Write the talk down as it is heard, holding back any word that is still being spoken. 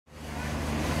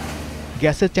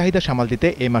গ্যাসের চাহিদা সামাল দিতে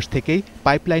এ মাস থেকেই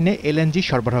পাইপলাইনে এলএনজি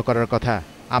সরবরাহ করার কথা।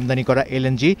 আমদানি করা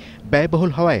এলএনজি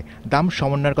ব্যয়বহুল হওয়ায় দাম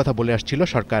সমন্বয়ের কথা বলে আসছিল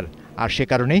সরকার, আর সে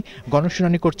কারণেই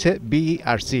গণশুনানি করছে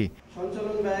বিইআরসি।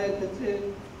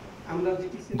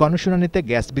 গণশুনানিতে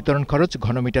গ্যাস বিতরণ খরচ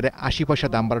ঘনমিটারে ৮০ পয়সা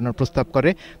দাম বাড়ানোর প্রস্তাব করে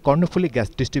কর্ণফুলী গ্যাস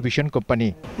ডিস্ট্রিবিউশন কোম্পানি।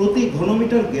 প্রতি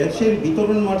ঘনমিটার গ্যাসের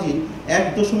বিতরণ মার্জিন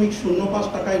 ১.০৫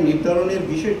 টাকায় নির্ধারণের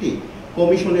বিষয়টি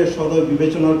কমিশনের সদয়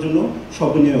বিবেচনার জন্য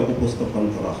সবিনয়ে উপস্থাপন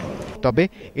করা হয়। তবে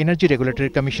এনার্জি রেগুলেটরি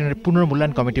কমিশনের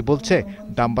পুনর্মূল্যায়ন কমিটি বলছে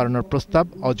দাম বাড়ানোর প্রস্তাব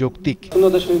অযৌক্তিক।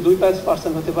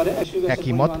 0.25% হতে পারে।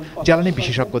 একই মত জ্বালানি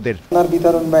বিশেষজ্ঞদের।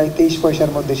 বিতরণ ব্যয় 23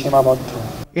 পয়সার মধ্যে সীমাবদ্ধ।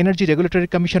 এনার্জি রেগুলেটরি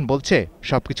কমিশন বলছে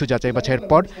সবকিছু যাচাই বাছাইয়ের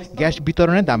পর গ্যাস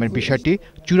বিতরণে দামের বিষয়টি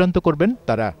চূড়ান্ত করবেন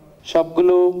তারা।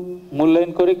 সবগুলো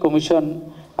মূল্যায়ন করে কমিশন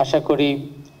আশা করি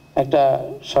একটা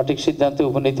সঠিক সিদ্ধান্তে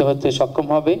উপনীত হতে সক্ষম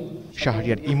হবে।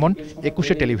 শাহরিয়ার ইমন,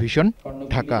 ২১ টেলিভিশন,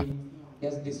 ঢাকা।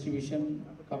 গ্যাস ডিস্ট্রিবিউশন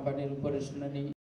কোম্পানির উপরে শুনানি।